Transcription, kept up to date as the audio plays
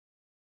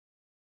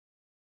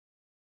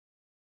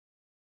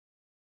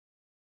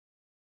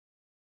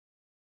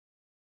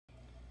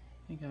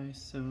Hey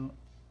guys, so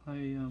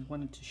I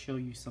wanted to show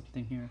you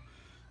something here.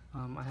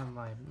 I have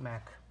my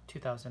Mac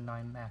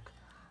 2009 Mac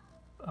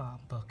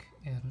book,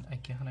 and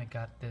again I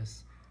got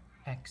this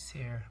X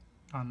here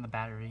on the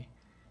battery,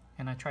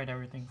 and I tried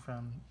everything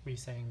from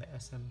resetting the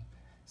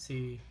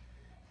SMC,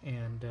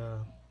 and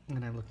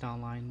I looked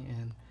online,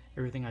 and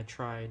everything I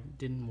tried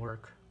didn't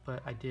work,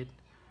 but I did.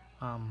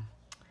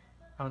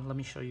 Let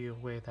me show you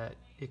a way that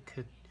it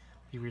could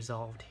be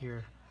resolved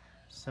here.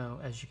 So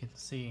as you can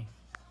see,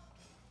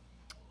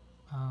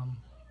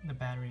 the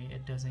battery,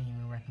 it doesn't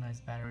even recognize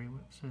battery.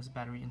 So is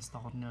battery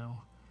installed?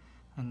 No.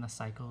 And the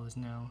cycle is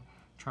no.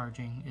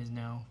 Charging is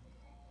no.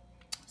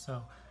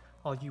 So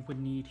all you would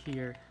need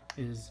here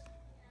is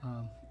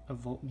a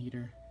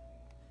voltmeter,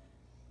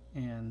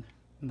 and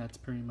that's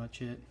pretty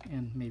much it,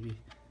 and maybe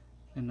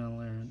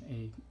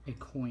a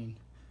coin.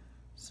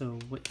 So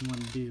what you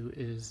want to do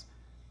is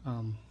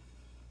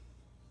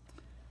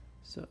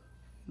so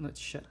let's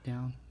shut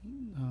down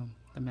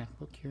the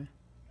MacBook here.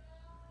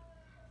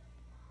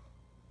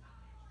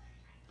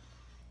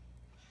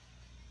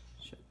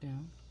 Shut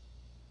down.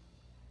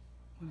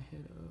 I'm gonna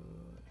hit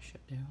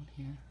shut down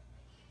here.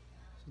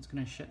 So it's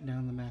gonna shut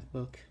down the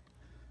MacBook.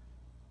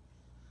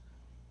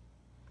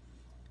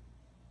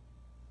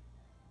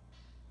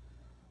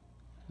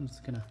 I'm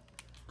just gonna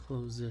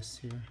close this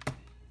here,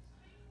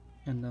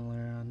 and then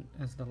later on,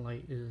 as the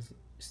light is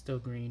still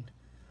green,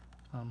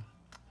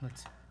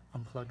 let's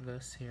unplug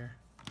this here.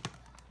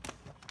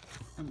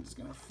 I'm just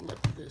gonna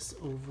flip this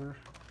over.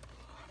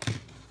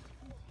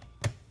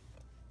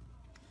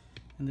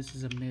 And this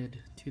is a mid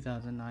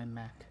 2009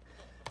 Mac.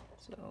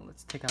 So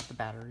let's take out the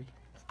battery.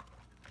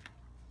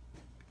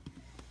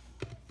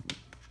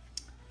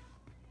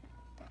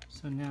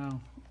 So now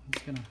I'm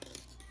just gonna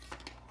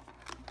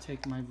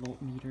take my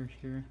voltmeter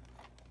here.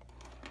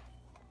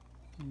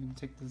 I'm gonna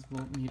take this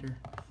voltmeter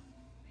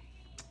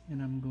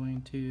and I'm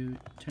going to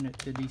turn it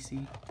to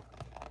DC.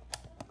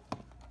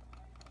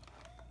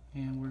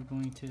 And we're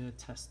going to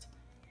test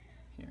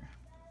here.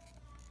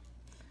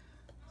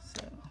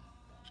 So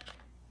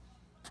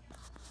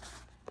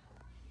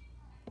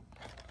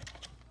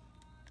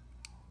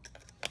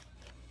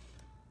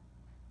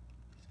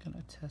just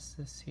gonna test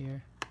this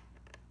here.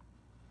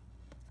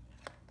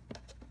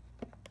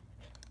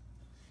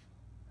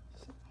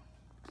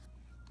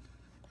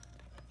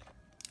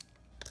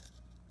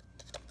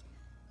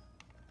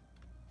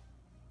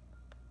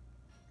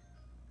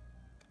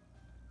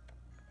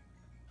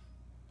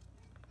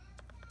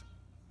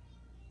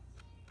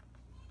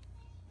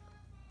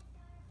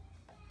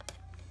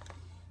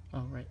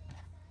 Oh, right.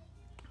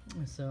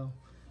 So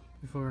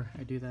before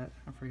I do that,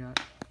 I forgot.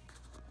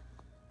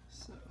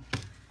 So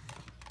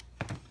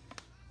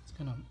it's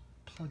gonna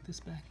plug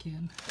this back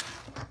in.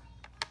 So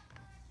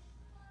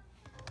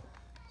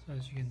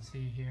as you can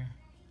see here,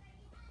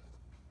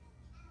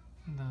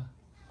 the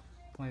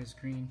light is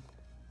green.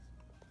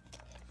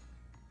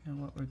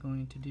 And what we're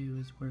going to do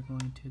is we're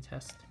going to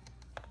test.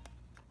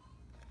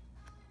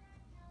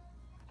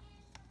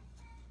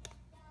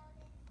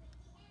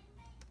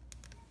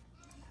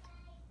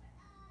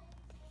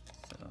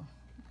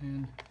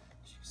 And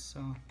as you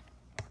saw,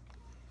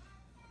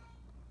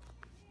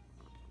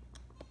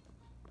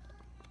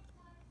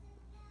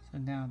 so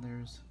now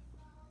there's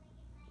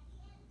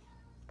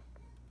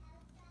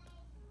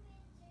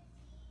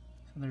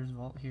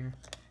volt here,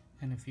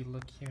 and if you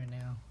look here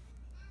now,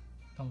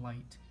 the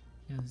light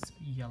is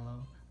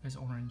yellow, is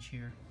orange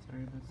here.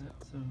 Sorry about that.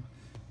 So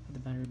put the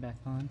battery back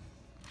on,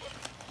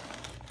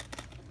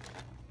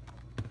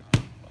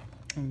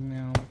 and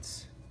now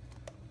let's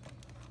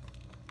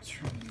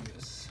turn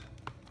this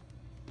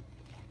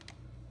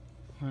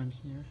on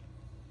here.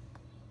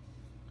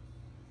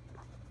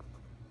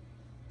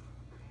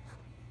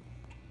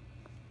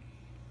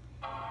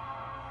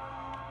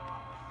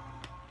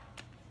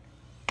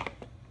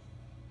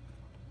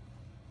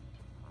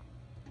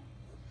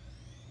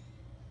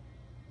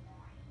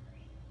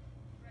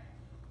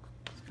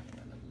 It's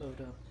gonna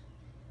load up.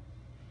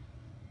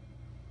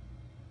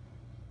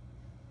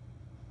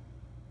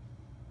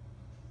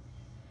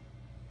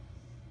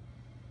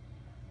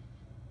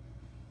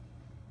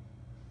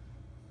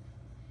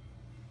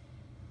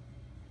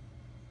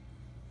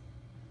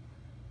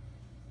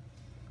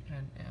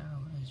 And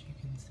now, as you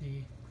can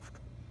see,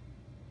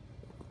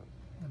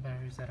 the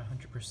battery's at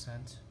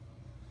 100%,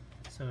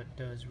 so it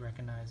does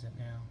recognize it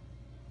now.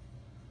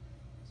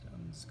 So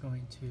I'm just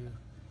going to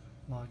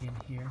log in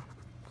here.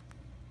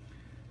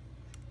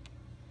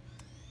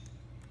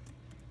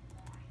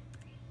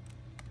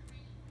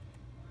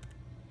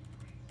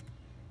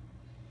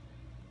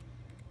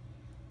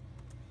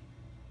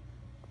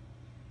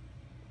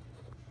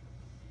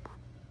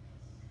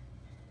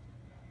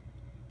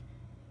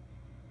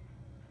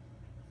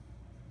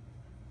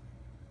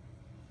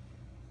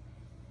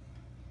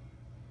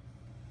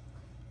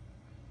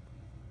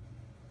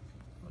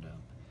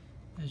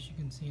 As you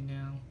can see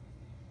now,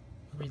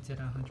 it reads at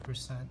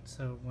 100%,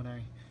 so when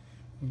I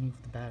remove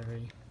the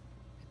battery,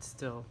 it's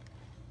still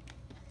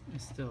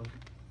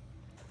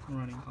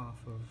running off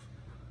of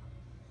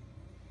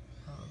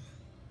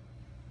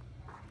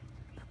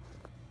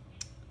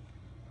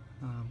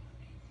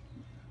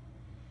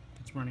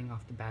it's running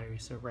off the battery,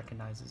 so it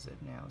recognizes it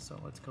now. So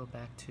let's go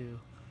back to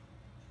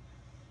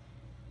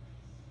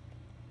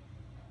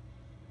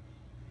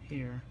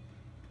here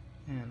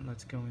and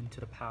let's go into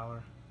the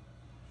power.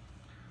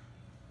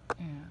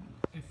 And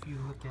if you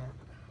look at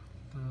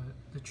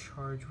the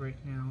charge right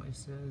now, it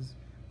says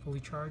fully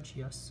charged,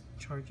 yes.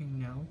 Charging,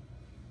 no.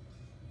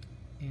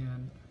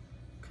 And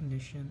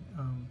condition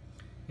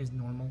is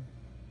normal.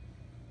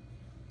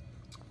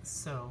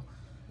 So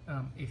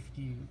if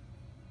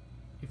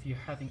you're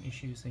having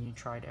issues and you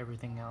tried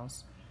everything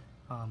else,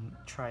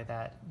 try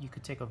that. You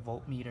could take a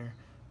voltmeter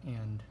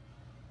and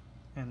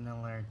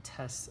then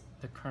test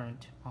the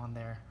current on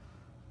there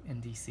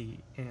in DC,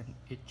 and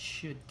it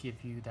should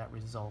give you that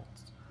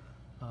result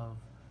of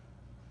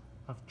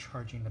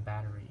charging the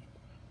battery.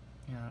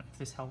 If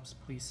this helps,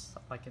 please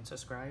like and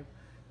subscribe,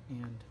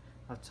 and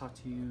I'll talk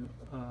to you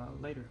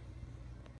later.